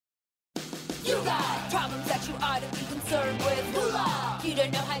You got problems that you ought to be concerned with. Moolah. You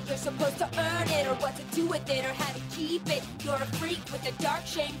don't know how you're supposed to earn it, or what to do with it, or how to keep it. You're a freak with a dark,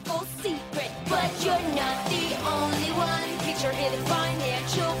 shameful secret. But you're not the only one. Get your hidden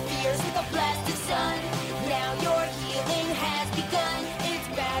financial fears with a blast of sun. Now your healing has begun. It's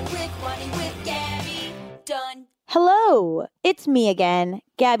Bad with Money with Gabby Dunn. Hello, it's me again,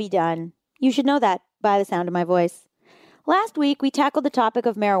 Gabby Dunn. You should know that by the sound of my voice. Last week, we tackled the topic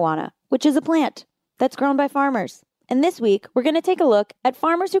of marijuana, which is a plant that's grown by farmers. And this week, we're going to take a look at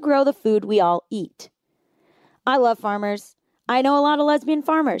farmers who grow the food we all eat. I love farmers. I know a lot of lesbian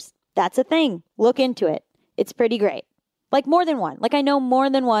farmers. That's a thing. Look into it. It's pretty great. Like more than one. Like I know more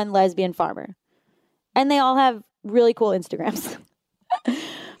than one lesbian farmer. And they all have really cool Instagrams.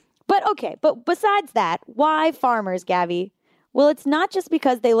 But besides that, why farmers, Gabby? Well, it's not just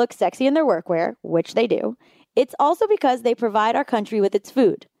because they look sexy in their workwear, which they do. It's also because they provide our country with its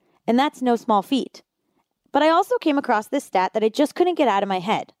food. And that's no small feat. But I also came across this stat that I just couldn't get out of my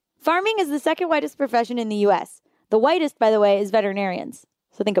head. Farming is the second whitest profession in the U.S. The whitest, by the way, is veterinarians.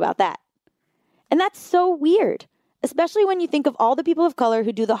 So think about that. And that's so weird, especially when you think of all the people of color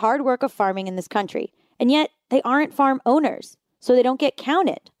who do the hard work of farming in this country. And yet they aren't farm owners, so they don't get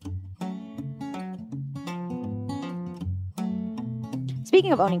counted.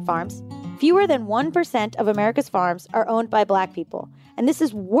 Speaking of owning farms, fewer than 1% of America's farms are owned by Black people. And this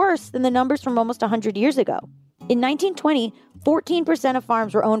is worse than the numbers from almost 100 years ago. In 1920, 14% of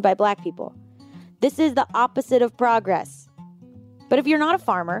farms were owned by Black people. This is the opposite of progress. But if you're not a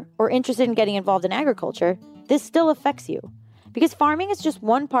farmer or interested in getting involved in agriculture, this still affects you. Because farming is just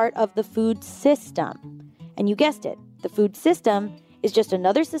one part of the food system. And you guessed it, the food system is just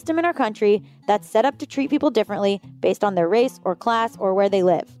another system in our country that's set up to treat people differently based on their race or class or where they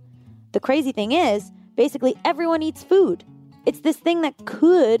live. The crazy thing is, basically everyone eats food. It's this thing that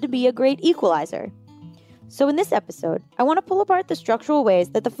could be a great equalizer. So in this episode, I want to pull apart the structural ways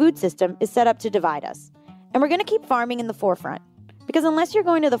that the food system is set up to divide us. And we're going to keep farming in the forefront. Because unless you're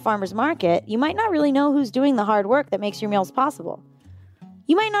going to the farmer's market, you might not really know who's doing the hard work that makes your meals possible.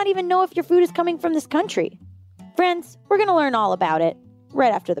 You might not even know if your food is coming from this country. Friends, we're going to learn all about it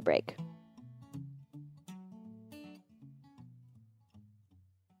right after the break.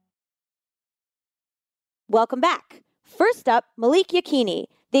 Welcome back. First up, Malik Yakini,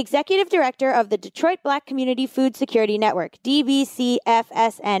 the executive director of the Detroit Black Community Food Security Network,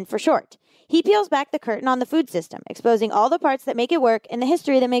 DBCFSN for short. He peels back the curtain on the food system, exposing all the parts that make it work and the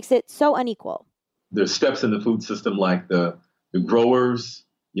history that makes it so unequal. There's steps in the food system like the growers.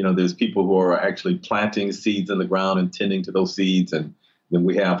 You know, there's people who are actually planting seeds in the ground and tending to those seeds. And then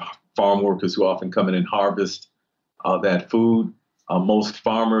we have farm workers who often come in and harvest that food. Most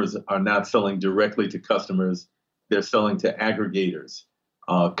farmers are not selling directly to customers. They're selling to aggregators,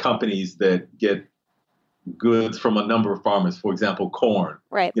 companies that get goods from a number of farmers. For example, corn.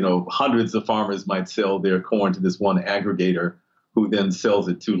 Right. You know, hundreds of farmers might sell their corn to this one aggregator who then sells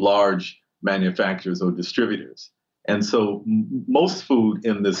it to large manufacturers or distributors. And so most food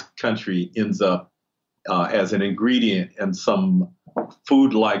in this country ends up as an ingredient in some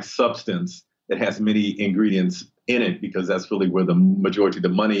food-like substance that has many ingredients in it, because that's really where the majority of the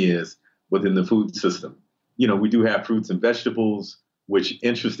money is within the food system. You know, we do have fruits and vegetables, which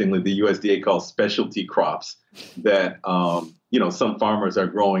interestingly, the USDA calls specialty crops that, some farmers are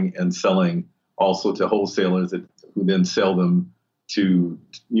growing and selling also to wholesalers who then sell them to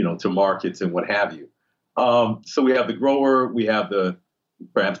markets and what have you. So we have the grower, we have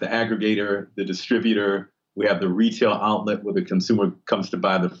perhaps the aggregator, the distributor, we have the retail outlet where the consumer comes to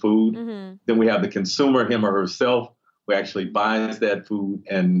buy the food. Mm-hmm. Then we have the consumer, him or herself, who actually buys that food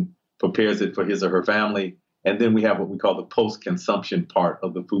and prepares it for his or her family. And then we have what we call the post-consumption part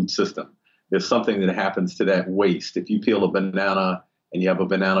of the food system. There's something that happens to that waste. If you peel a banana and you have a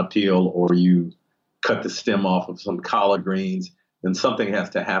banana peel, or you cut the stem off of some collard greens, then something has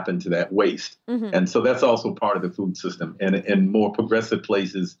to happen to that waste. Mm-hmm. And so that's also part of the food system. And in more progressive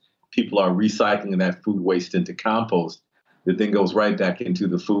places, people are recycling that food waste into compost that then goes right back into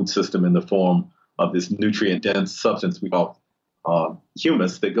the food system in the form of this nutrient-dense substance we call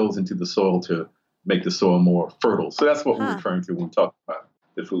humus that goes into the soil to make the soil more fertile. So that's what we're referring to when we talk about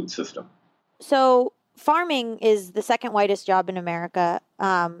the food system. So farming is the second whitest job in America.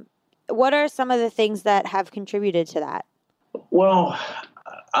 What are some of the things that have contributed to that? Well,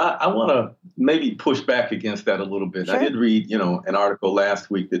 I want to maybe push back against that a little bit. Sure. I did read, an article last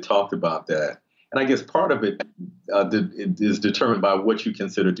week that talked about that. And I guess part of it is determined by what you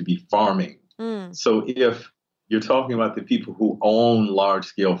consider to be farming. Mm. So if you're talking about the people who own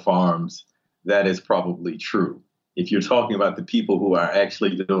large-scale farms, that is probably true. if you're talking about the people who are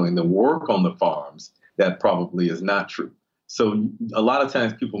actually doing the work on the farms, that probably is not true. So a lot of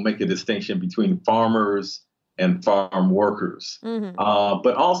times people make a distinction between farmers and farm workers.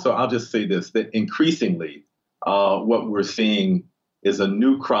 But also, I'll just say this, that increasingly what we're seeing is a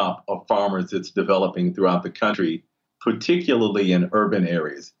new crop of farmers that's developing throughout the country, particularly in urban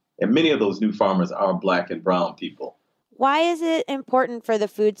areas. And many of those new farmers are Black and brown people. Why is it important for the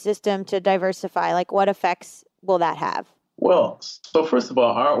food system to diversify? Like, what effects will that have? Well, so first of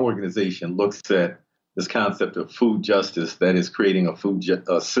all, our organization looks at this concept of food justice, that is creating a food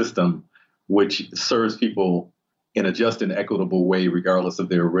system which serves people in a just and equitable way, regardless of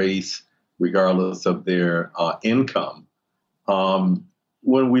their race, regardless of their income.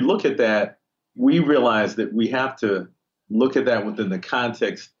 When we look at that, we realize that we have to look at that within the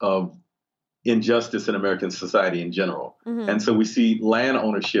context of injustice in American society in general. And so we see land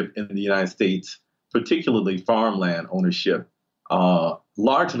ownership in the United States, particularly farmland ownership,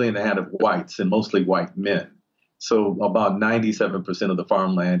 largely in the hand of whites and mostly white men. So about 97% of the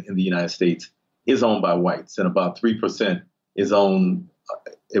farmland in the United States is owned by whites, and about 3% is owned,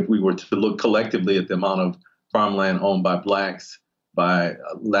 if we were to look collectively at the amount of farmland owned by Blacks, by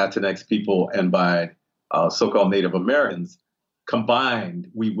Latinx people, and by so-called Native Americans,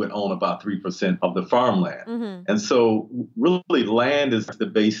 combined, we would own about 3% of the farmland. And so really land is the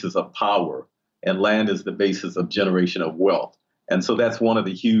basis of power, and land is the basis of generation of wealth. And so that's one of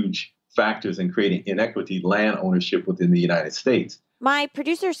the huge factors in creating inequity, land ownership within the United States. My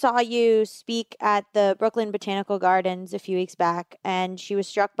producer saw you speak at the Brooklyn Botanical Gardens a few weeks back, and she was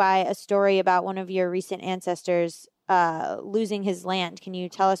struck by a story about one of your recent ancestors losing his land. Can you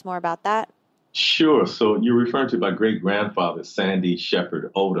tell us more about that? Sure. So you're referring to my great-grandfather, Sandy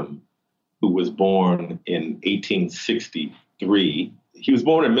Shepard Odom, who was born in 1863. He was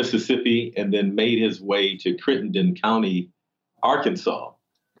born in Mississippi and then made his way to Crittenden County, Arkansas,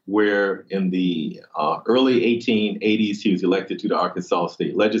 where in the early 1880s, he was elected to the Arkansas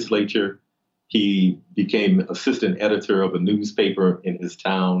State Legislature. He became assistant editor of a newspaper in his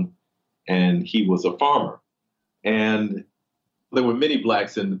town, and he was a farmer. And there were many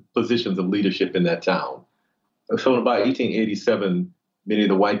Blacks in positions of leadership in that town. So in about 1887, many of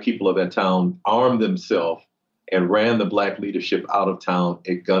the white people of that town armed themselves and ran the Black leadership out of town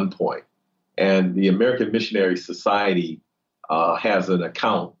at gunpoint. And the American Missionary Society has an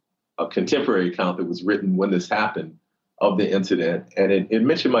account, a contemporary account that was written when this happened of the incident. And it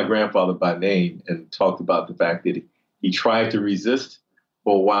mentioned my grandfather by name and talked about the fact that he tried to resist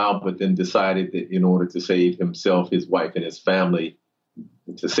for a while, but then decided that in order to save himself, his wife, and his family,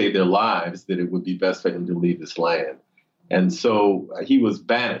 to save their lives, that it would be best for him to leave this land. And so he was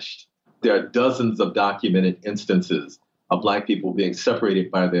banished. There are dozens of documented instances of Black people being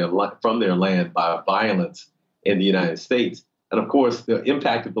separated from their land by violence in the United States. And of course, the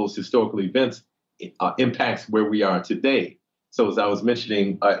impact of those historical events impacts where we are today. So as I was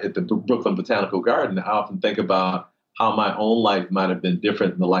mentioning at the Brooklyn Botanical Garden, I often think about how my own life might have been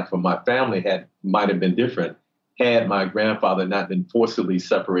different, and the life of my family might have been different had my grandfather not been forcibly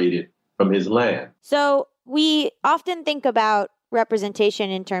separated from his land. So we often think about representation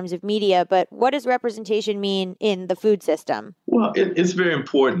in terms of media, but what does representation mean in the food system? Well, it's very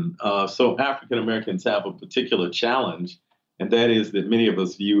important. So African Americans have a particular challenge, and that is that many of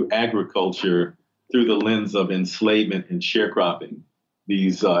us view agriculture through the lens of enslavement and sharecropping,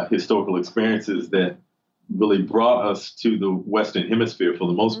 these historical experiences that really brought us to the Western Hemisphere for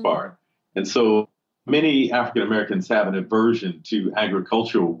the most part. And so many African Americans have an aversion to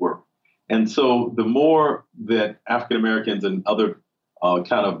agricultural work. And so the more that African Americans and other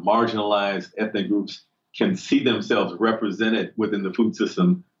kind of marginalized ethnic groups can see themselves represented within the food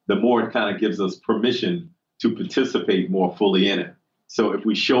system, the more it kind of gives us permission to participate more fully in it. So if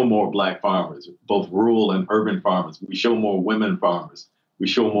we show more Black farmers, both rural and urban farmers, we show more women farmers, we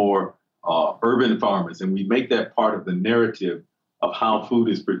show more urban farmers, and we make that part of the narrative of how food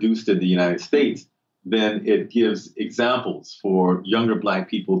is produced in the United States, then it gives examples for younger Black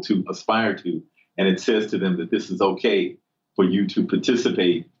people to aspire to. And it says to them that this is okay for you to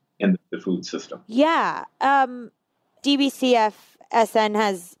participate in the food system. Yeah. DBCF-SN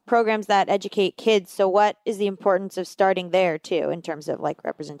has programs that educate kids. So what is the importance of starting there, too, in terms of like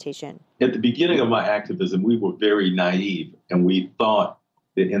representation? At the beginning of my activism, we were very naive, and we thought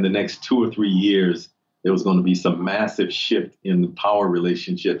that in the next 2 or 3 years, there was going to be some massive shift in the power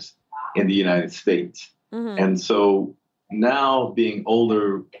relationships in the United States. And so now, being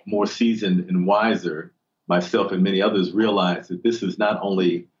older, more seasoned and wiser, myself and many others realize that this is not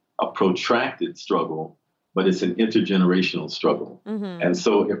only a protracted struggle, but it's an intergenerational struggle. And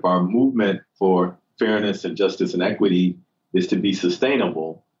so if our movement for fairness and justice and equity is to be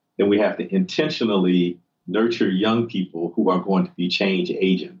sustainable, then we have to intentionally nurture young people who are going to be change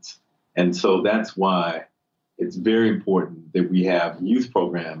agents. And so that's why it's very important that we have youth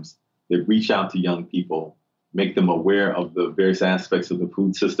programs that reach out to young people, make them aware of the various aspects of the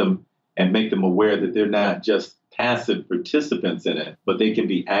food system, and make them aware that they're not just passive participants in it, but they can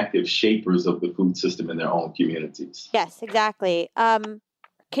be active shapers of the food system in their own communities. Yes, exactly.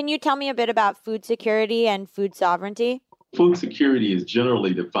 Can you tell me a bit about food security and food sovereignty? Food security is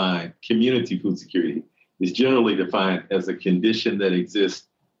generally defined, community food security is generally defined as a condition that exists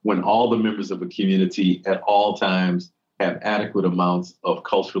when all the members of a community at all times have adequate amounts of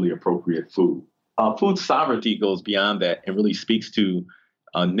culturally appropriate food. Food sovereignty goes beyond that and really speaks to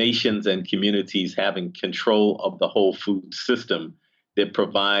nations and communities having control of the whole food system that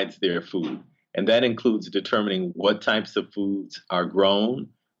provides their food. And that includes determining what types of foods are grown,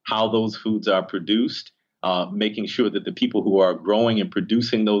 how those foods are produced, making sure that the people who are growing and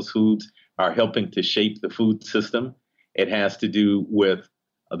producing those foods are helping to shape the food system. It has to do with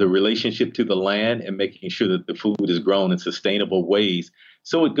the relationship to the land and making sure that the food is grown in sustainable ways.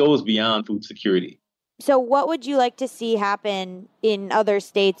 So it goes beyond food security. So what would you like to see happen in other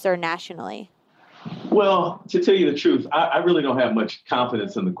states or nationally? Well, to tell you the truth, I really don't have much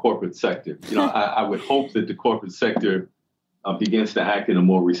confidence in the corporate sector. I would hope that the corporate sector begins to act in a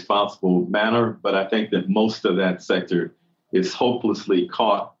more responsible manner, but I think that most of that sector is hopelessly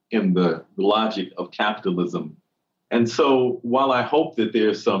caught in the logic of capitalism. And so while I hope that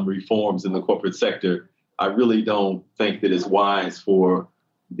there's some reforms in the corporate sector, I really don't think that it's wise for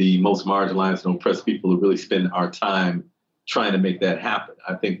the most marginalized and oppressed people to really spend our time trying to make that happen.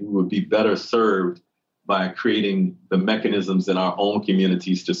 I think we would be better served by creating the mechanisms in our own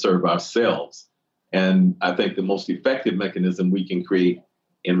communities to serve ourselves. And I think the most effective mechanism we can create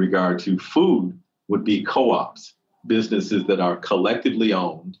in regard to food would be co-ops, businesses that are collectively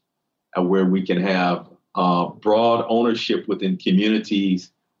owned, where we can have broad ownership within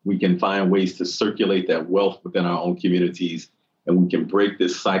communities. We can find ways to circulate that wealth within our own communities, and we can break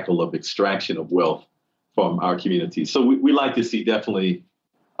this cycle of extraction of wealth from our communities. So we like to see definitely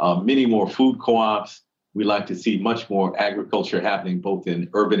many more food co-ops. We like to see much more agriculture happening both in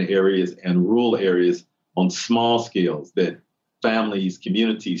urban areas and rural areas on small scales that families,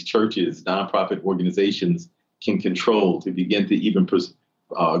 communities, churches, nonprofit organizations can control to begin to even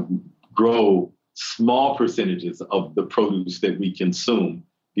grow small percentages of the produce that we consume.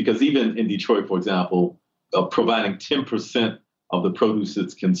 Because even in Detroit, for example, providing 10% of the produce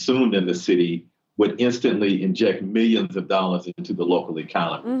that's consumed in the city would instantly inject millions of dollars into the local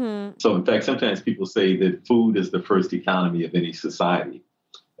economy. Mm-hmm. So in fact, sometimes people say that food is the first economy of any society.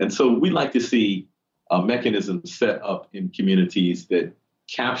 And so we like to see mechanisms set up in communities that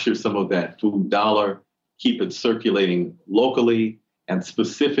capture some of that food dollar, keep it circulating locally, and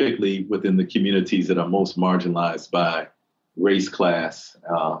specifically within the communities that are most marginalized by race, class,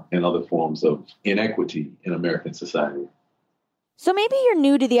 and other forms of inequity in American society. So maybe you're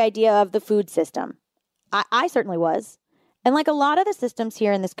new to the idea of the food system. I certainly was. And like a lot of the systems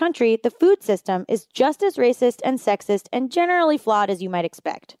here in this country, the food system is just as racist and sexist and generally flawed as you might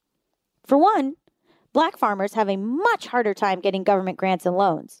expect. For one, Black farmers have a much harder time getting government grants and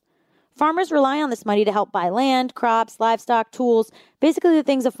loans. Farmers rely on this money to help buy land, crops, livestock, tools, basically the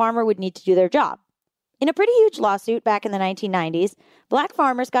things a farmer would need to do their job. In a pretty huge lawsuit back in the 1990s, Black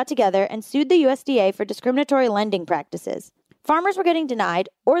farmers got together and sued the USDA for discriminatory lending practices. Farmers were getting denied,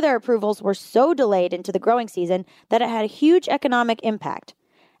 or their approvals were so delayed into the growing season that it had a huge economic impact.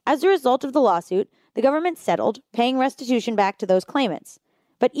 As a result of the lawsuit, the government settled, paying restitution back to those claimants.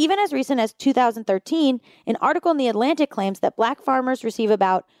 But even as recent as 2013, an article in The Atlantic claims that Black farmers receive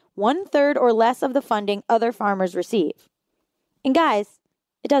about 1/3 or less of the funding other farmers receive. And guys,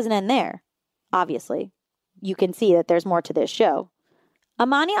 it doesn't end there. Obviously, you can see that there's more to this show.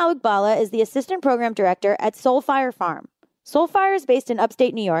 Amani Alugbala is the assistant program director at Soulfire Farm. Soulfire is based in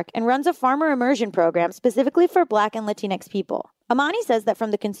upstate New York and runs a farmer immersion program specifically for Black and Latinx people. Amani says that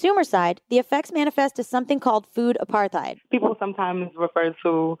from the consumer side, the effects manifest as something called food apartheid. People sometimes refer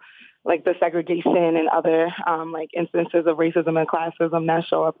to like the segregation and other instances of racism and classism that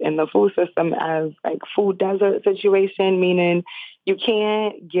show up in the food system as like food desert situation, meaning you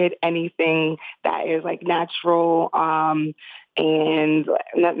can't get anything that is like natural and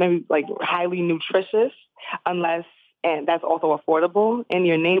maybe like highly nutritious and that's also affordable in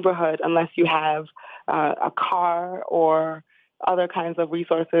your neighborhood unless you have a car or other kinds of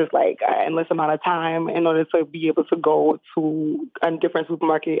resources like an endless amount of time in order to be able to go to a different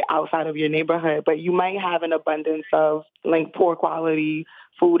supermarket outside of your neighborhood. But you might have an abundance of like poor quality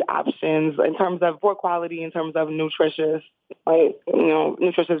food options in terms of poor quality, in terms of nutritious,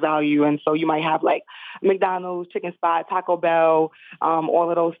 nutritious value. And so you might have like McDonald's, Chicken Spot, Taco Bell, all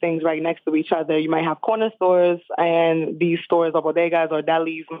of those things right next to each other. You might have corner stores, and these stores or bodegas or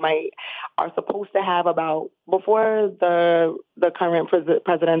delis are supposed to have about, before the current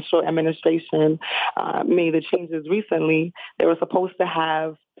presidential administration made the changes recently, they were supposed to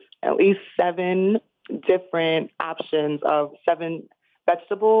have at least 7 different options of 7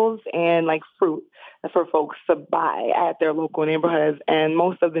 vegetables and like fruit for folks to buy at their local neighborhoods. And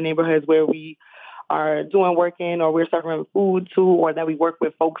most of the neighborhoods where we are doing work in, or we're serving food to, or that we work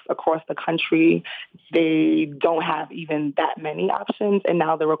with folks across the country, they don't have even that many options. And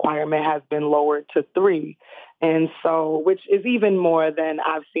now the requirement has been lowered to 3. And so, which is even more than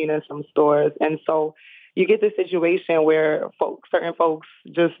I've seen in some stores. And so you get this situation where certain folks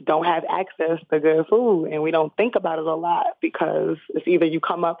just don't have access to good food, and we don't think about it a lot because it's either you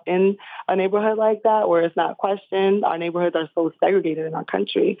come up in a neighborhood like that or it's not questioned. Our neighborhoods are so segregated in our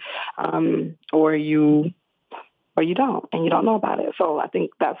country, or you don't, and you don't know about it. So I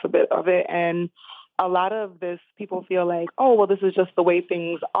think that's a bit of it. And a lot of this, people feel like, oh, well, this is just the way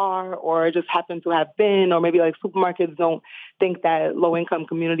things are, or it just happened to have been, or maybe like supermarkets don't think that low-income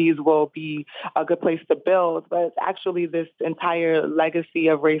communities will be a good place to build. But it's actually this entire legacy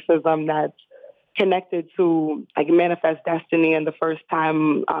of racism that's connected to like Manifest Destiny and the first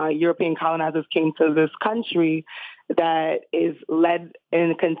time European colonizers came to this country that is led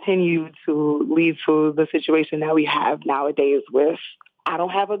and continued to lead to the situation that we have nowadays with I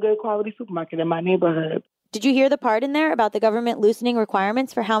don't have a good quality supermarket in my neighborhood. Did you hear the part in there about the government loosening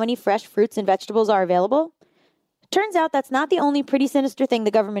requirements for how many fresh fruits and vegetables are available? Turns out that's not the only pretty sinister thing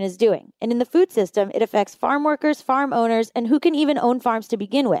the government is doing. And in the food system, it affects farm workers, farm owners, and who can even own farms to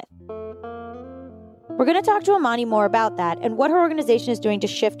begin with. We're going to talk to Amani more about that and what her organization is doing to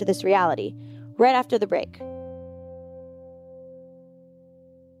shift this reality, right after the break.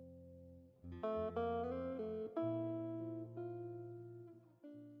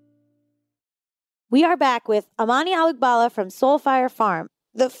 We are back with Amani Alugbala from Soulfire Farm.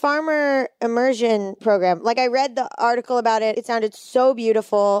 The farmer immersion program, like I read the article about it, it sounded so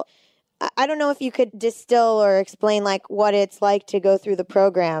beautiful. I don't know if you could distill or explain like what it's like to go through the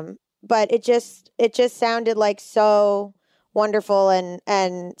program, but it just sounded like so wonderful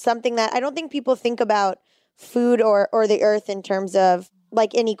and something that I don't think people think about food or the earth in terms of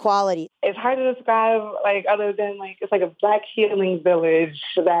like inequality. It's hard to describe, like, other than like it's like a Black healing village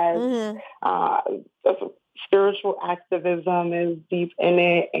that spiritual activism is deep in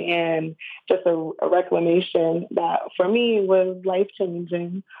it, and just a reclamation that for me was life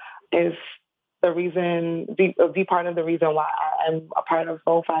changing. Is the reason, the part of the reason why I'm a part of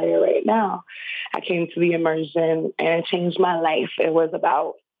Soulfire right now. I came to the immersion and it changed my life. It was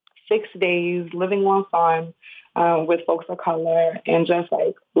about 6 days living on farm with folks of color and just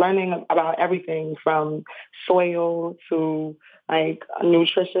like learning about everything from soil to like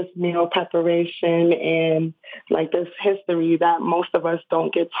nutritious meal preparation and like this history that most of us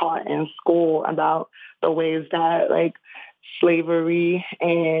don't get taught in school about the ways that like slavery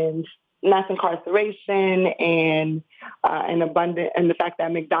and mass incarceration and the fact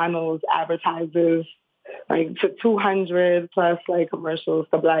that McDonald's advertises like to 200 plus like commercials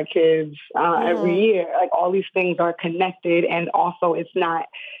to Black kids every year. Like all these things are connected, and also it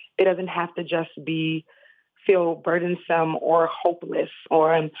doesn't have to just feel burdensome or hopeless,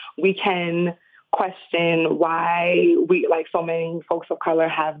 or we can question why we, like so many folks of color,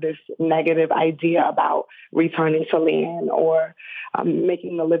 have this negative idea about returning to land or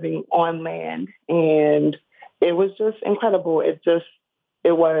making a living on land. And it was just incredible. It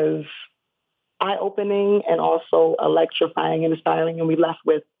was eye-opening and also electrifying and inspiring. And we left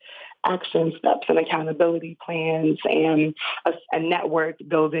with action steps and accountability plans and a network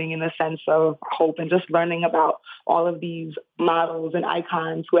building in a sense of hope, and just learning about all of these models and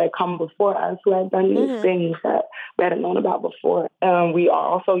icons who had come before us, who had done these things that we hadn't known about before. We are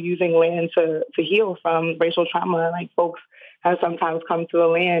also using land to heal from racial trauma. Like folks have sometimes come to the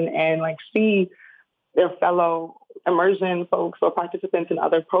land and like see their fellow immersion folks or participants in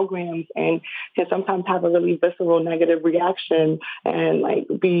other programs and can sometimes have a really visceral negative reaction and like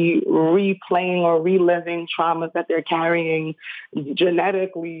be replaying or reliving traumas that they're carrying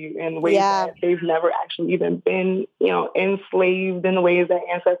genetically in ways that they've never actually even been, enslaved in the ways that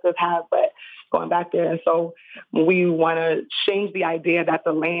ancestors have, but going back there. And so we want to change the idea that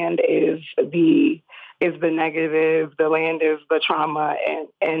the land is the is the negative, the land is the trauma,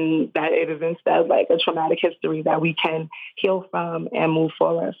 and that it is instead like a traumatic history that we can heal from and move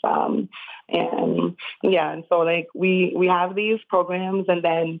forward from. And and so like we have these programs, and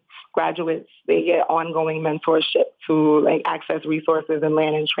then graduates, they get ongoing mentorship to like access resources and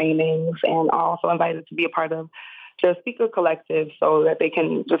land and trainings, and are also invited to be a part of their speaker collective so that they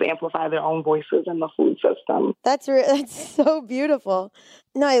can just amplify their own voices in the food system. That's so beautiful.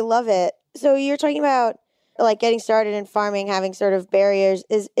 No, I love it. So you're talking about like getting started in farming, having sort of barriers.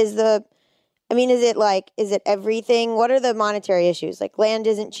 Is it everything? What are the monetary issues? Like land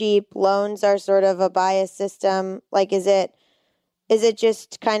isn't cheap, loans are sort of a biased system. Like, is it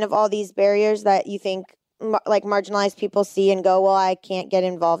just kind of all these barriers that you think like marginalized people see and go, well, I can't get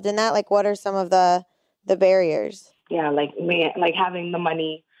involved in that? Like, what are some of the barriers? Yeah, like having the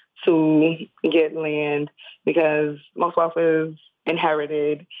money to get land, because most wealth is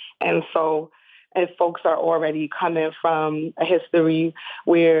inherited. And so if folks are already coming from a history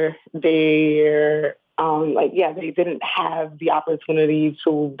where they're they didn't have the opportunity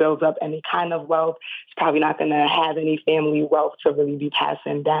to build up any kind of wealth, it's probably not going to have any family wealth to really be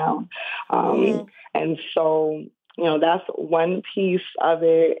passing down. And so, that's one piece of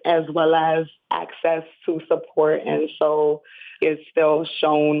it, as well as access to support. And so it's still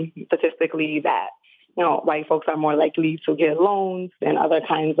shown statistically that, white folks are more likely to get loans and other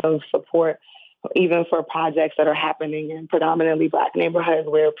kinds of support, even for projects that are happening in predominantly Black neighborhoods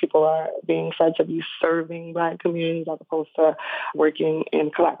where people are being said to be serving Black communities as opposed to working in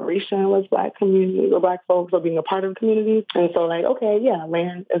collaboration with Black communities or Black folks or being a part of communities. And so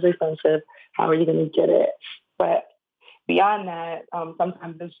land is expensive. How are you going to get it? But beyond that,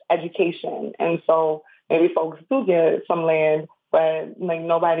 sometimes it's education. And so maybe folks do get some land, but like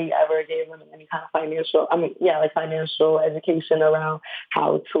nobody ever gave them any kind of financial education around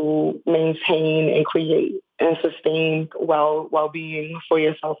how to maintain and create and sustain well-being for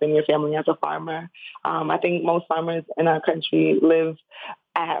yourself and your family as a farmer. I think most farmers in our country live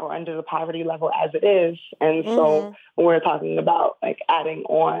at or under the poverty level as it is. And so we're talking about like adding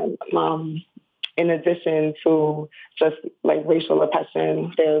on, in addition to just like racial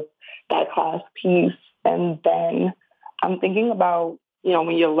oppression, there's that class piece. And then I'm thinking about,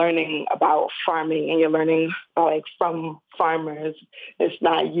 when you're learning about farming and you're learning like from farmers, it's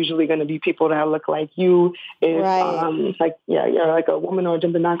not usually going to be people that look like you. It's you're like a woman or a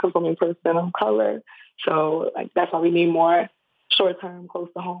gender non-conforming person of color. So like that's why we need more short-term,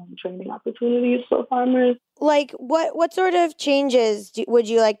 close-to-home training opportunities for farmers. Like what sort of changes would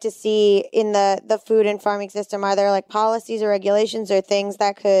you like to see in the food and farming system? Are there like policies or regulations or things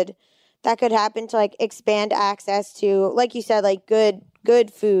that could happen to like expand access to, like you said, like good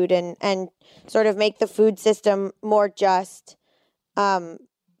food and sort of make the food system more just?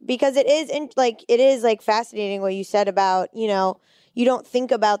 Because it is fascinating what you said about, you don't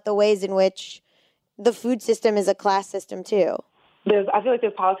think about the ways in which the food system is a class system too. I feel like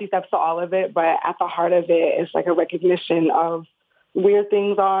there's policy steps to all of it, but at the heart of it, it's like a recognition of where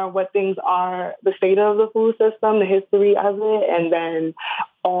things are, what things are, the state of the food system, the history of it, and then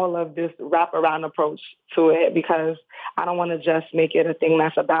all of this wraparound approach to it, because I don't want to just make it a thing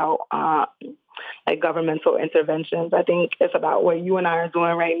that's about like governmental interventions. I think it's about what you and I are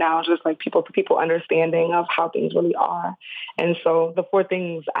doing right now, just like people-to-people understanding of how things really are. And so the 4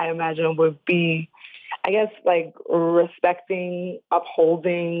 things I imagine would be, I guess, like respecting,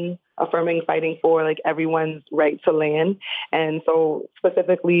 upholding, affirming, fighting for like everyone's right to land. And so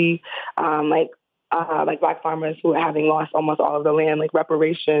specifically, like Black farmers who are having lost almost all of the land, like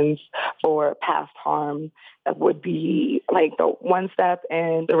reparations for past harm, that would be like the one step,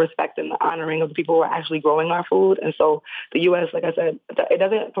 and the respect and the honoring of the people who are actually growing our food. And so the U.S., like I said, it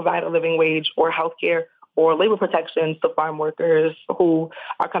doesn't provide a living wage or healthcare or labor protections to farm workers who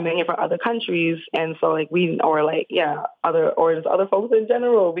are coming in from other countries. And so other folks in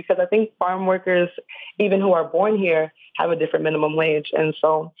general, because I think farm workers, even who are born here, have a different minimum wage. And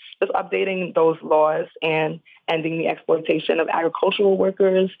so just updating those laws and ending the exploitation of agricultural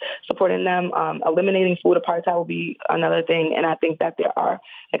workers, supporting them, eliminating food apartheid will be another thing. And I think that there are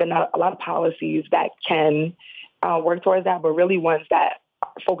like a lot of policies that can work towards that, but really ones that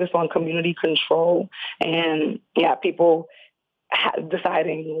focus on community control and people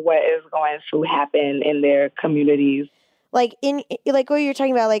deciding what is going to happen in their communities. Like what you're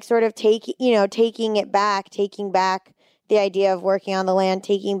talking about, like sort of taking back the idea of working on the land,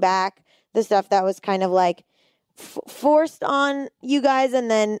 taking back the stuff that was kind of like forced on you guys and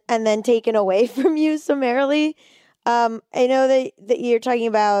then taken away from you summarily. I know that you're talking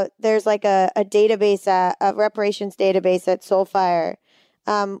about there's like a database, a reparations database at Soulfire.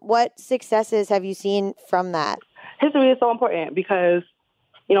 What successes have you seen from that? History is so important because,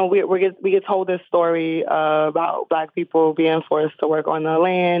 you know, we get told this story about Black people being forced to work on the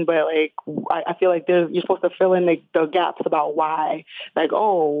land, but like I feel like you're supposed to fill in the gaps about why, like,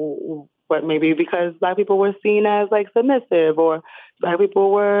 oh, but maybe because Black people were seen as like submissive, or Black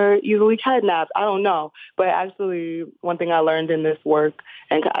people were easily kidnapped. I don't know, but actually, one thing I learned in this work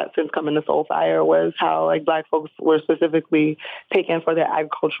and since coming to Soulfire was how like Black folks were specifically taken for their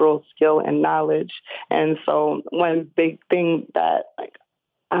agricultural skill and knowledge, and so one big thing that like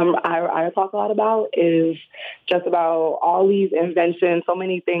I talk a lot about is just about all these inventions, so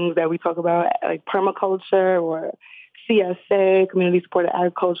many things that we talk about, like permaculture or CSA, community supported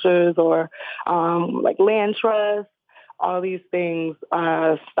agricultures, or like land trust. All these things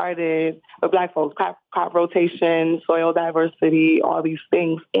started with Black folks, crop rotation, soil diversity, all these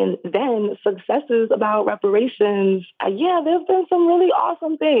things. And then successes about reparations. Yeah, there's been some really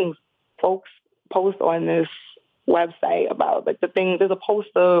awesome things. Folks post on this website about like the thing. There's a post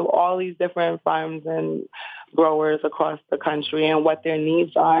of all these different farms and growers across the country and what their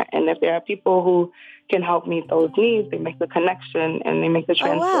needs are. And if there are people who can help meet those needs, they make the connection and they make the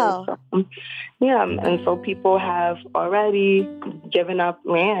transfer. Oh, wow. So, yeah, and so people have already given up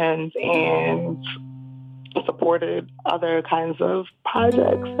land and supported other kinds of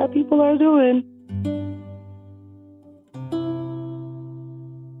projects that people are doing.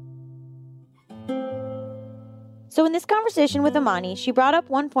 So in this conversation with Imani, she brought up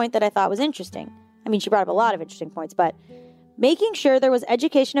one point that I thought was interesting. I mean, she brought up a lot of interesting points, but making sure there was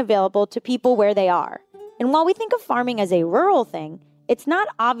education available to people where they are. And while we think of farming as a rural thing, it's not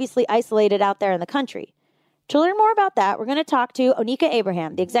obviously isolated out there in the country. To learn more about that, we're going to talk to Onika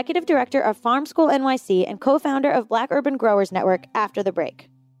Abraham, the executive director of Farm School NYC and co-founder of Black Urban Growers Network, after the break.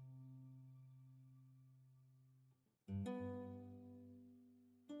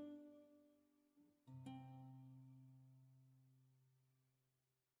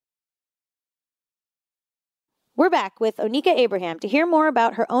 We're back with Onika Abraham to hear more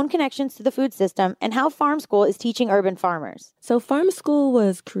about her own connections to the food system and how Farm School is teaching urban farmers. So Farm School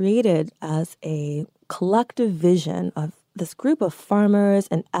was created as a collective vision of this group of farmers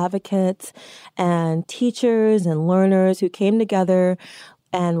and advocates and teachers and learners who came together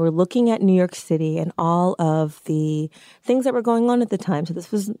and were looking at New York City and all of the things that were going on at the time. So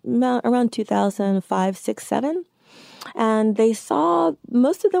this was around 2005, 6, 7. And they saw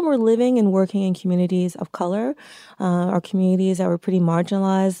most of them were living and working in communities of color, or communities that were pretty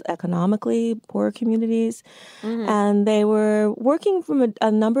marginalized economically, poor communities. Mm-hmm. And they were working from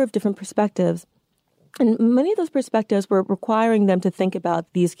a number of different perspectives. And many of those perspectives were requiring them to think about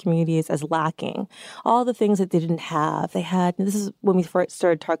these communities as lacking all the things that they didn't have. They had, this is when we first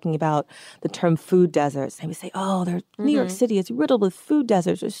started talking about the term food deserts. And we say, New York City is riddled with food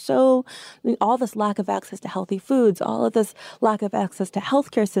deserts. There's all this lack of access to healthy foods, all of this lack of access to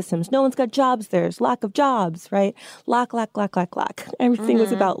healthcare systems. No one's got jobs there. There's lack of jobs, right? Lack. Everything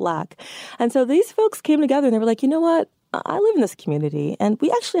was about lack. And so these folks came together and they were like, you know what? I live in this community, and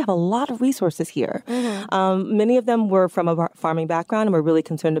we actually have a lot of resources here. Mm-hmm. Many of them were from a farming background and were really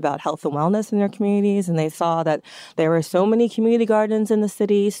concerned about health and wellness in their communities, and they saw that there were so many community gardens in the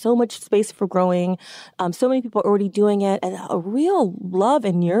city, so much space for growing, so many people already doing it, and a real love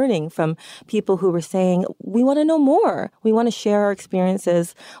and yearning from people who were saying, we want to know more. We want to share our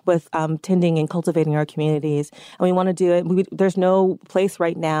experiences with tending and cultivating our communities, and we want to do it. There's no place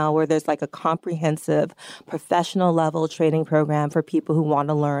right now where there's like a comprehensive professional level training program for people who want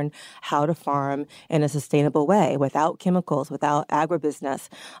to learn how to farm in a sustainable way without chemicals, without agribusiness.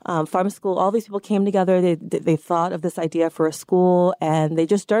 Farm School, all these people came together. They thought of this idea for a school and they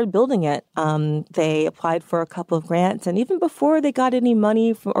just started building it. They applied for a couple of grants, and even before they got any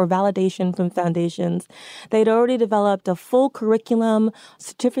money or validation from foundations, they'd already developed a full curriculum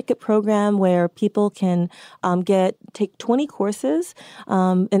certificate program where people can take 20 courses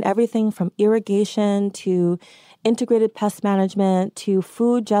in everything from irrigation to integrated pest management to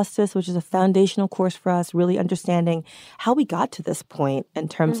food justice, which is a foundational course for us, really understanding how we got to this point in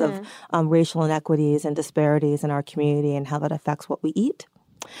terms of racial inequities and disparities in our community and how that affects what we eat.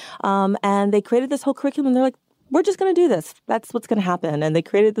 And they created this whole curriculum, and they're like, we're just going to do this. That's what's going to happen. And they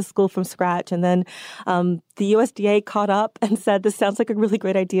created the school from scratch. And then the USDA caught up and said, this sounds like a really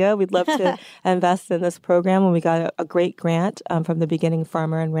great idea. We'd love to invest in this program. And we got a great grant from the Beginning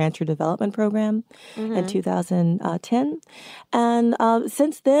Farmer and Rancher Development Program in 2010. And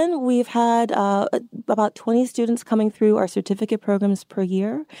since then, we've had about 20 students coming through our certificate programs per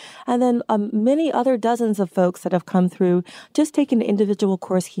year. And then many other dozens of folks that have come through just taking an individual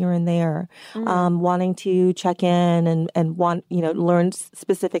course here and there, wanting to check break in and want, learn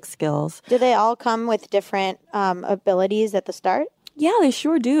specific skills. Do they all come with different abilities at the start? Yeah, they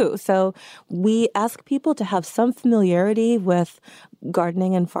sure do. So we ask people to have some familiarity with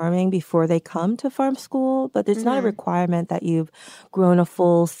gardening and farming before they come to farm school, but it's not a requirement that you've grown a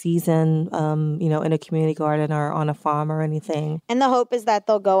full season, in a community garden or on a farm or anything. And the hope is that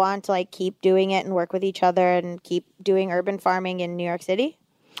they'll go on to keep doing it and work with each other and keep doing urban farming in New York City?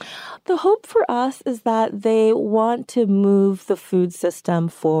 The hope for us is that they want to move the food system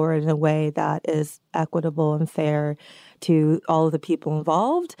forward in a way that is equitable and fair to all of the people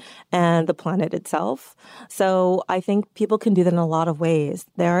involved and the planet itself. So I think people can do that in a lot of ways.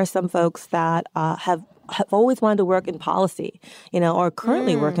 There are some folks that have always wanted to work in policy, or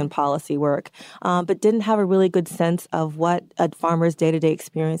currently work in policy work, but didn't have a really good sense of what a farmer's day-to-day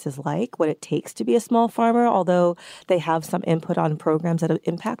experience is like, what it takes to be a small farmer, although they have some input on programs that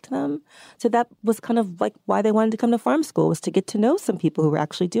impact them. So that was kind of why they wanted to come to farm school, was to get to know some people who were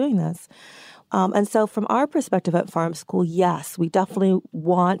actually doing this. And so from our perspective at farm school, yes, we definitely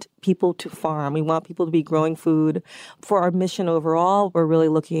want people to farm. We want people to be growing food. For our mission overall, we're really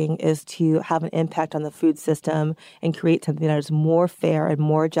looking is to have an impact on the food system and create something that is more fair and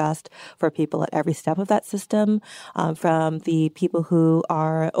more just for people at every step of that system, from the people who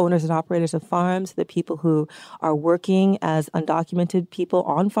are owners and operators of farms, the people who are working as undocumented people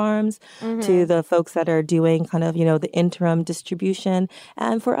on farms, to the folks that are doing kind of, the interim distribution,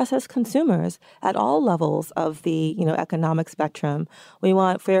 and for us as consumers. At all levels of the, economic spectrum. We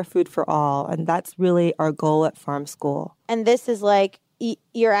want fair food for all, and that's really our goal at Farm School. And this is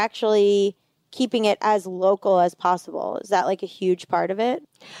you're actually keeping it as local as possible. Is that a huge part of it?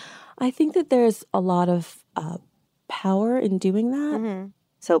 I think that there's a lot of power in doing that.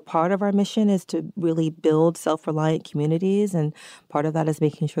 So part of our mission is to really build self-reliant communities, and part of that is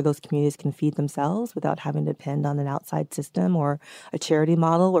making sure those communities can feed themselves without having to depend on an outside system or a charity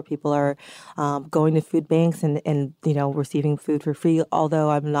model where people are going to food banks and receiving food for free, although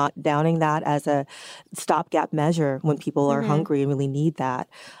I'm not downing that as a stopgap measure when people are hungry and really need that.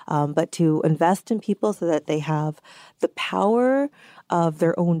 But to invest in people so that they have the power of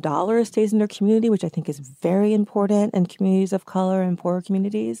their own dollar stays in their community, which I think is very important in communities of color and poorer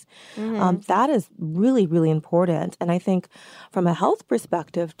communities. That is really, really important. And I think from a health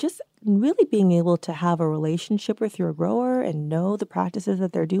perspective, just really being able to have a relationship with your grower and know the practices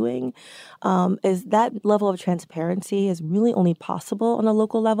that they're doing, is that level of transparency is really only possible on a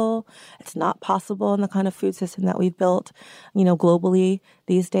local level. It's not possible in the kind of food system that we've built, globally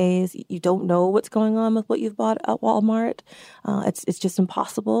these days. You don't know what's going on with what you've bought at Walmart. It's just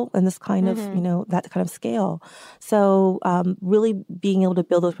impossible in this kind of, that kind of scale. So really being able to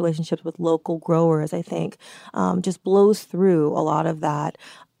build those relationships with local growers, I think, just blows through a lot of that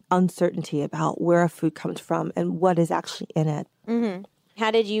uncertainty about where a food comes from and what is actually in it. How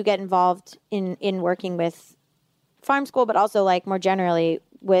did you get involved in working with Farm School, but also more generally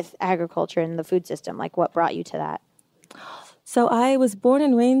with agriculture and the food system? What brought you to that? So I was born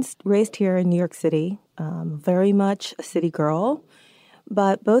and raised here in New York City, very much a city girl,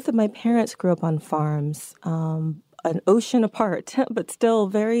 but both of my parents grew up on farms, an ocean apart, but still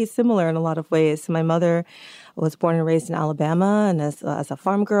very similar in a lot of ways. So my mother was born and raised in Alabama, and as a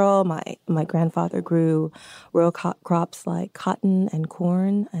farm girl, my grandfather grew row crops like cotton and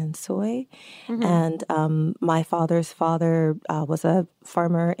corn and soy. And my father's father was a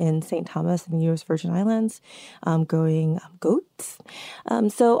farmer in St. Thomas in the U.S. Virgin Islands, growing goats.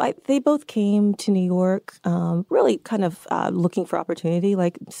 So they both came to New York, really kind of looking for opportunity,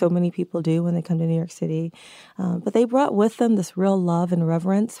 like so many people do when they come to New York City. But they brought with them this real love and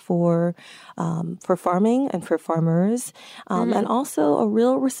reverence for farming and for farmers, and also a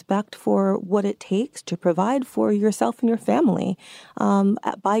real respect for what it takes to provide for yourself and your family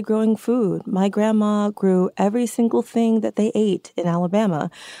by growing food. My grandma grew every single thing that they ate in Alabama.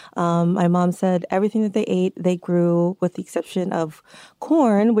 My mom said everything that they ate, they grew with the exception of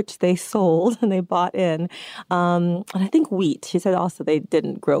corn, which they sold and they bought in. And I think wheat. She said also they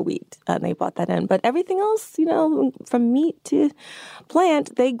didn't grow wheat and they bought that in. But everything else, from meat to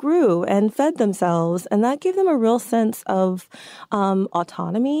plant, they grew and fed themselves. And that gave them a real sense of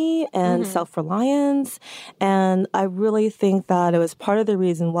autonomy and self-reliance. And I really think that it was part of the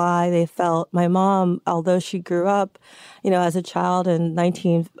reason why they felt my mom, although she grew up, as a child in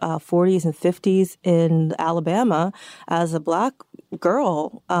 1940s and 50s in Alabama as a Black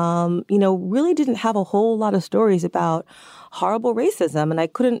girl, really didn't have a whole lot of stories about horrible racism. And I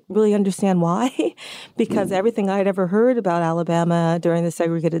couldn't really understand why, because everything I'd ever heard about Alabama during the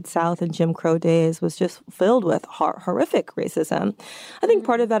segregated South and Jim Crow days was just filled with horrific racism. I think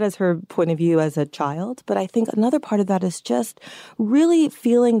part of that is her point of view as a child, but I think another part of that is just really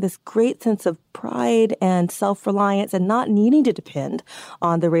feeling this great sense of pride and self-reliance and not needing to depend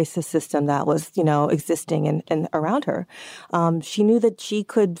on the racist system that was, existing and around her. She knew that she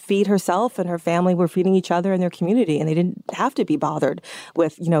could feed herself and her family were feeding each other in their community, and they didn't have to be bothered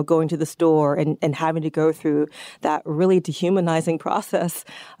with, going to the store and having to go through that really dehumanizing process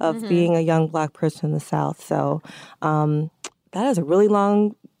of being a young Black person in the South. So that is a really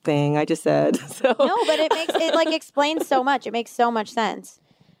long thing I just said. So. No, but it explains so much. It makes so much sense.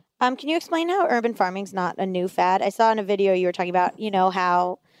 Can you explain how urban farming's not a new fad? I saw in a video you were talking about,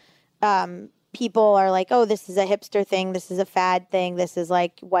 how people are like, oh, this is a hipster thing. This is a fad thing. This is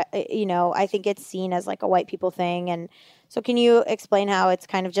like what, I think it's seen as like a white people thing. And so can you explain how it's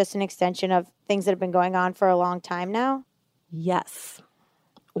kind of just an extension of things that have been going on for a long time now? Yes.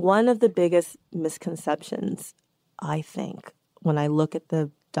 One of the biggest misconceptions, I think, when I look at the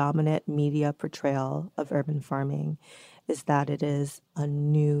dominant media portrayal of urban farming is that it is a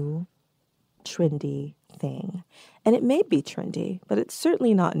new, trendy thing. And it may be trendy, but it's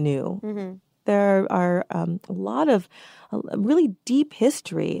certainly not new. Mm-hmm. There are a lot of really deep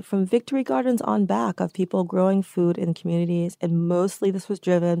history from Victory Gardens on back of people growing food in communities. And mostly this was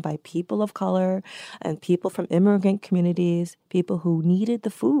driven by people of color and people from immigrant communities, people who needed the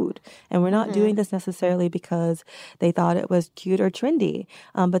food. And we're not doing this necessarily because they thought it was cute or trendy,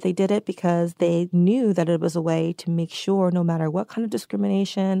 but they did it because they knew that it was a way to make sure no matter what kind of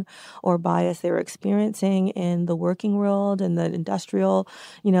discrimination or bias they were experiencing in the working world and the industrial,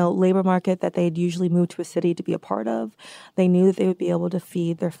 labor market that they'd usually move to a city to be a part of, they knew that they would be able to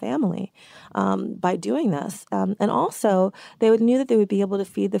feed their family by doing this. And also, they knew that they would be able to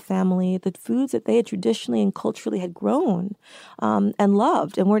feed the family the foods that they had traditionally and culturally had grown and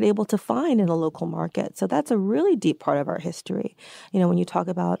loved and weren't able to find in a local market. So that's a really deep part of our history. When you talk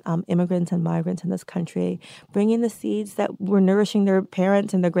about immigrants and migrants in this country, bringing the seeds that were nourishing their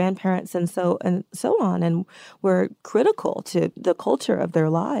parents and their grandparents and so on, and were critical to the culture of their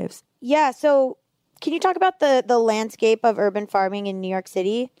lives. Yeah, so can you talk about the landscape of urban farming in New York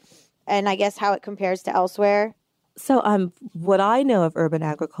City and I guess how it compares to elsewhere? So what I know of urban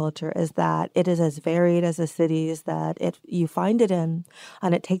agriculture is that it is as varied as the cities that you find it in,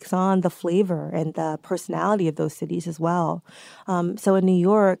 and it takes on the flavor and the personality of those cities as well. So in New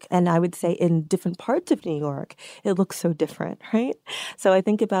York, and I would say in different parts of New York, it looks so different, right? So I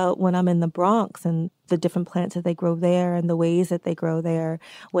think about when I'm in the Bronx and the different plants that they grow there and the ways that they grow there,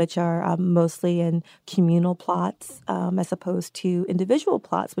 which are mostly in communal plots as opposed to individual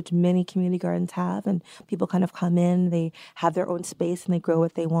plots, which many community gardens have. And people kind of come in, they have their own space and they grow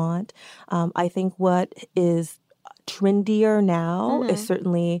what they want. I think what is trendier now is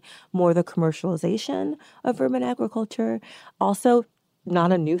certainly more the commercialization of urban agriculture. Also,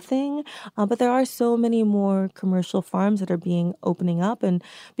 not a new thing, but there are so many more commercial farms that are opening up. And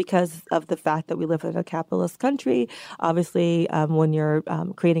because of the fact that we live in a capitalist country, obviously, when you're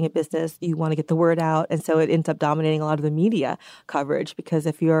creating a business, you want to get the word out. And so it ends up dominating a lot of the media coverage, because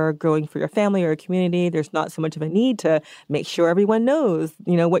if you're growing for your family or your community, there's not so much of a need to make sure everyone knows,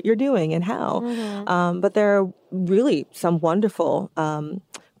 what you're doing and how. But there are really some wonderful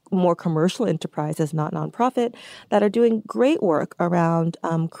more commercial enterprises, not nonprofit, that are doing great work around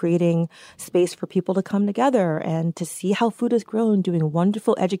creating space for people to come together and to see how food is grown, doing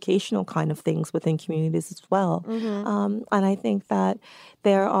wonderful educational kind of things within communities as well. And I think that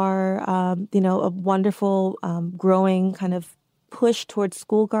there are, a wonderful growing kind of push towards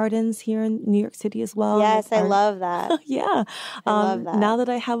school gardens here in New York City as well. Yes, I love that. Yeah. I love that. Now that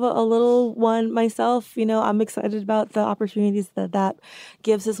I have a little one myself, I'm excited about the opportunities that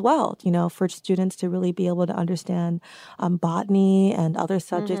gives as well, for students to really be able to understand botany and other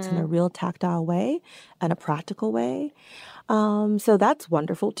subjects in a real tactile way and a practical way. So that's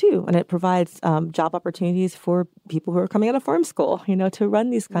wonderful too. And it provides job opportunities for people who are coming out of farm school, to run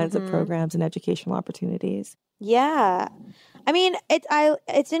these kinds of programs and educational opportunities. Yeah. I mean,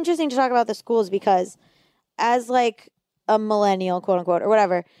 it's interesting to talk about the schools because as like a millennial, quote unquote, or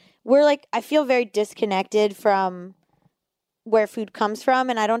whatever, we're like, I feel very disconnected from where food comes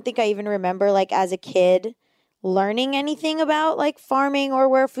from. And I don't think I even remember like as a kid learning anything about like farming or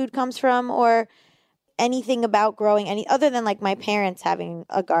where food comes from or anything about growing any other than like my parents having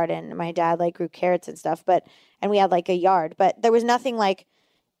a garden. My dad like grew carrots and stuff, and we had like a yard, but there was nothing like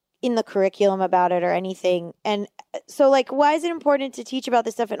in the curriculum about it or anything. And so, like, why is it important to teach about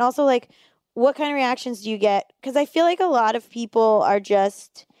this stuff? And also, like, what kind of reactions do you get? Because I feel like a lot of people are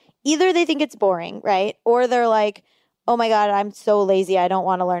just either they think it's boring, right? Or they're like, oh my God, I'm so lazy. I don't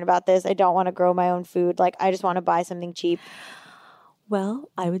want to learn about this. I don't want to grow my own food. Like, I just want to buy something cheap. Well,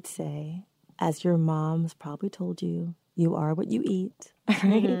 I would say, as your mom's probably told you, you are what you eat,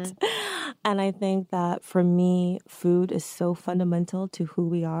 right? And I think that for me, food is so fundamental to who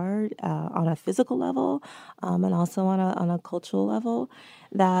we are on a physical level and also on a cultural level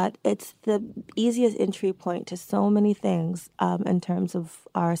that it's the easiest entry point to so many things in terms of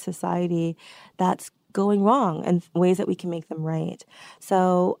our society that's going wrong and ways that we can make them right.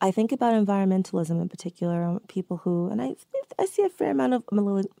 So I think about environmentalism in particular, people who, and I see a fair amount of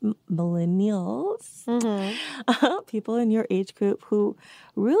millennials, people in your age group who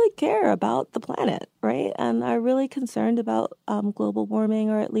really care about the planet, right? And are really concerned about global warming,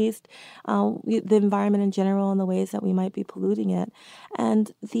 or at least the environment in general and the ways that we might be polluting it.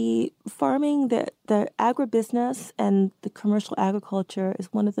 And the farming, the agribusiness and the commercial agriculture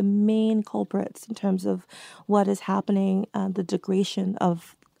is one of the main culprits in terms of what is happening, the degradation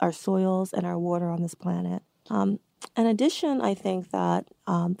of our soils and our water on this planet. In addition, I think that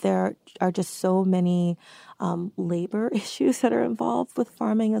there are just so many labor issues that are involved with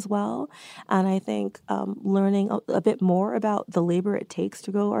farming as well. And I think learning a bit more about the labor it takes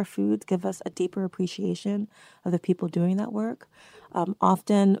to grow our foods give us a deeper appreciation of the people doing that work.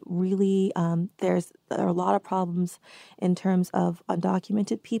 Often, really, there are a lot of problems in terms of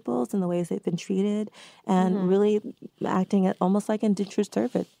undocumented peoples and the ways they've been treated, and really acting almost like indentured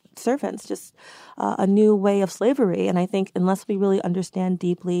servants, just a new way of slavery. And I think unless we really understand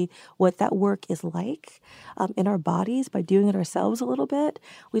deeply what that work is like in our bodies by doing it ourselves a little bit,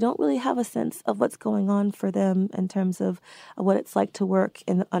 we don't really have a sense of what's going on for them in terms of what it's like to work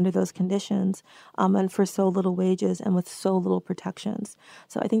under those conditions and for so little wages and with so little protections.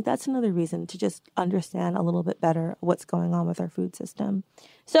 So I think that's another reason to just understand a little bit better what's going on with our food system.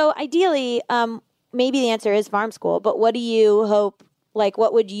 So ideally, maybe the answer is farm school, but what do you hope? Like,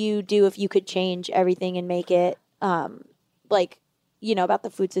 what would you do if you could change everything and make it, about the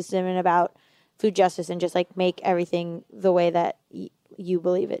food system and about food justice and just, like, make everything the way that you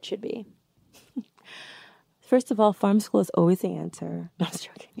believe it should be? First of all, farm school is always the answer. No, I'm just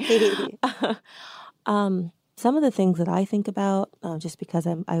joking. Some of the things that I think about, just because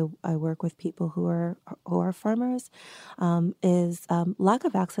I work with people who are farmers, is lack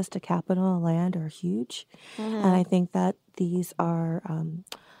of access to capital and land are huge, and I think that these are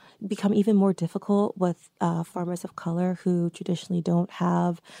become even more difficult with farmers of color who traditionally don't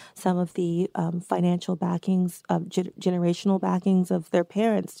have some of the financial backings of generational backings of their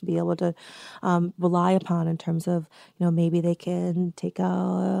parents to be able to rely upon in terms of, maybe they can take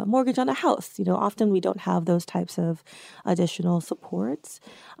a mortgage on a house. Often we don't have those types of additional supports.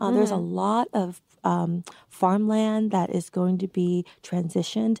 There's a lot of farmland that is going to be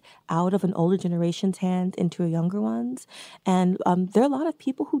transitioned out of an older generation's hand into a younger one's. And there are a lot of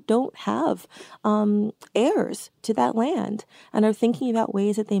people who don't have heirs to that land and are thinking about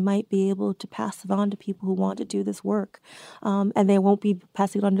ways that they might be able to pass it on to people who want to do this work. And they won't be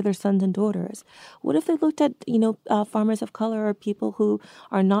passing it on to their sons and daughters. What if they looked at, farmers of color or people who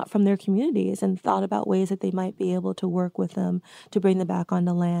are not from their communities and thought about ways that they might be able to work with them to bring them back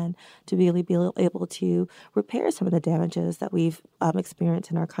onto land, to really be able to repair some of the damages that we've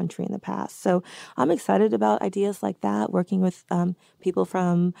experienced in our country in the past. So I'm excited about ideas like that, working with people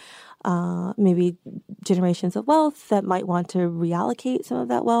from maybe generations of wealth that might want to reallocate some of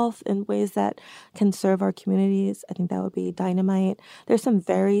that wealth in ways that can serve our communities. I think that would be dynamite. There's some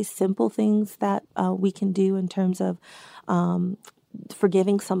very simple things that we can do in terms of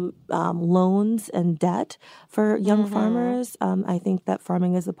forgiving some loans and debt for young farmers. I think that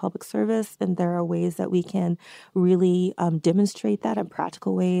farming is a public service, and there are ways that we can really demonstrate that in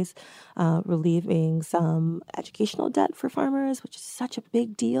practical ways, relieving some educational debt for farmers, which is such a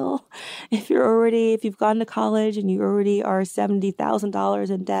big deal. If you've gone to college and you already are $70,000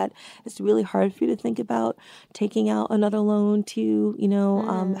 in debt, it's really hard for you to think about taking out another loan to,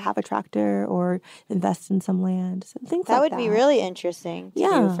 have a tractor or invest in some land. So things that like would be really interesting to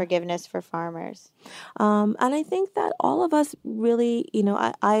do forgiveness for farmers. And I think that all of us really,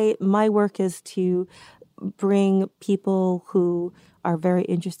 my work is to bring people who are very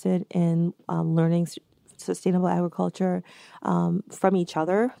interested in learning sustainable agriculture from each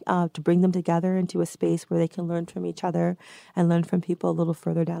other, to bring them together into a space where they can learn from each other and learn from people a little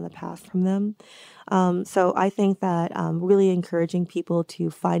further down the path from them. So I think that really encouraging people to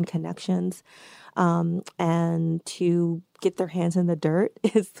find connections and to get their hands in the dirt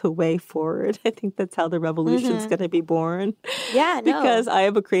is the way forward. I think that's how the revolution is going to be born. Yeah, no. Because I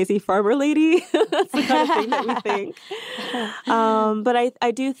am a crazy farmer lady. That's the kind of thing that we think. But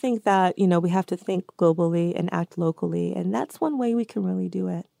I do think that, we have to think globally and act locally. And that's one way we can really do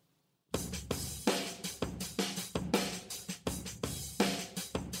it.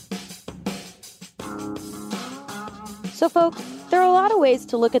 So, folks, there are a lot of ways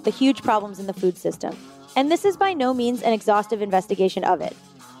to look at the huge problems in the food system. And this is by no means an exhaustive investigation of it.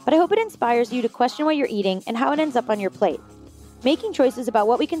 But I hope it inspires you to question what you're eating and how it ends up on your plate. Making choices about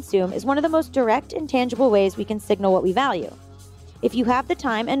what we consume is one of the most direct and tangible ways we can signal what we value. If you have the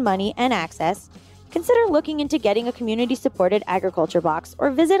time and money and access, consider looking into getting a community-supported agriculture box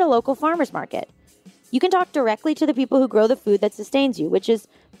or visit a local farmer's market. You can talk directly to the people who grow the food that sustains you, which is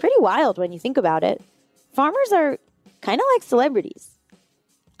pretty wild when you think about it. Farmers are kind of like celebrities.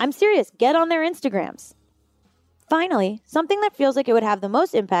 I'm serious, get on their Instagrams. Finally, something that feels like it would have the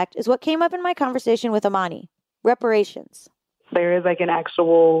most impact is what came up in my conversation with Amani: reparations. There is an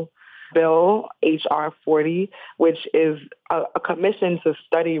actual bill, H.R. 40, which is a commission to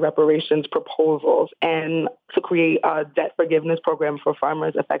study reparations proposals and to create a debt forgiveness program for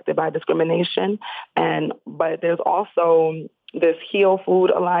farmers affected by discrimination. But there's also this Heal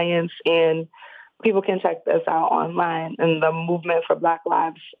Food Alliance, and people can check this out online, and the Movement for Black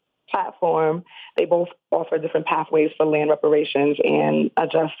Lives platform. They both offer different pathways for land reparations and a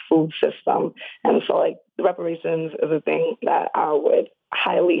just food system. And so reparations is a thing that I would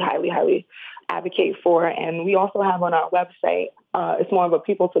highly, highly, highly advocate for. And we also have on our website, it's more of a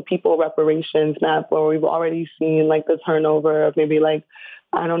people-to-people reparations map where we've already seen the turnover of maybe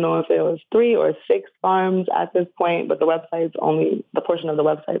I don't know if it was 3 or 6 farms at this point, but the portion of the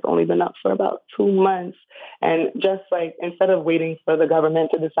website's only been up for about 2 months. And just instead of waiting for the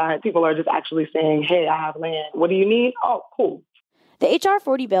government to decide, people are just actually saying, hey, I have land. What do you need? Oh, cool. The H.R.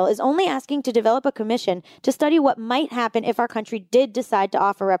 40 bill is only asking to develop a commission to study what might happen if our country did decide to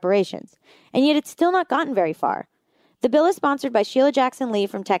offer reparations. And yet it's still not gotten very far. The bill is sponsored by Sheila Jackson Lee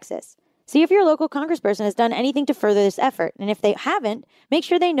from Texas. See if your local congressperson has done anything to further this effort, and if they haven't, make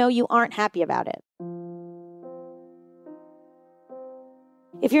sure they know you aren't happy about it.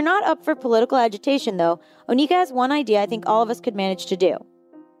 If you're not up for political agitation, though, Onika has one idea I think all of us could manage to do.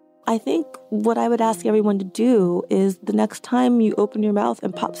 I think what I would ask everyone to do is the next time you open your mouth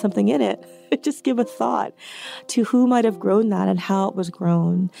and pop something in it, just give a thought to who might have grown that and how it was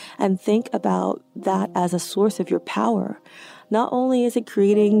grown, and think about that as a source of your power. Not only is it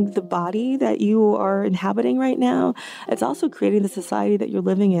creating the body that you are inhabiting right now, it's also creating the society that you're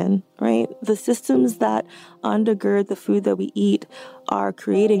living in, right? The systems that undergird the food that we eat are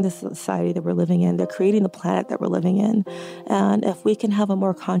creating the society that we're living in. They're creating the planet that we're living in. And if we can have a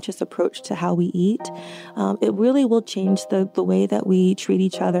more conscious approach to how we eat, it really will change the way that we treat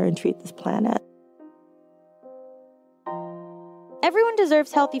each other and treat this planet. Everyone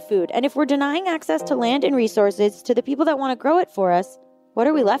deserves healthy food, and if we're denying access to land and resources to the people that want to grow it for us, what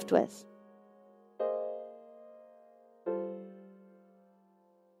are we left with?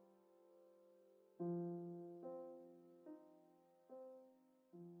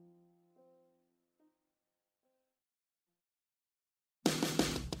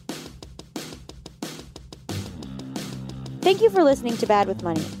 Thank you for listening to Bad with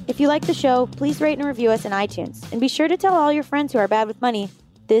Money. If you like the show, please rate and review us in iTunes. And be sure to tell all your friends who are bad with money,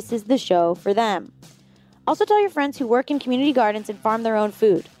 this is the show for them. Also tell your friends who work in community gardens and farm their own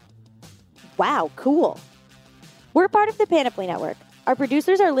food. Wow, cool. We're part of the Panoply Network. Our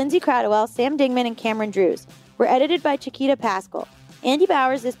producers are Lindsay Cradwell, Sam Dingman, and Cameron Drews. We're edited by Chiquita Pascal. Andy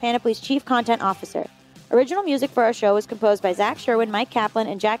Bowers is Panoply's Chief Content Officer. Original music for our show was composed by Zach Sherwin, Mike Kaplan,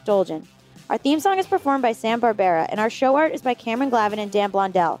 and Jack Dolgen. Our theme song is performed by Sam Barbera, and our show art is by Cameron Glavin and Dan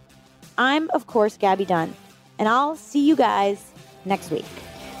Blondell. I'm, of course, Gabby Dunn, and I'll see you guys next week.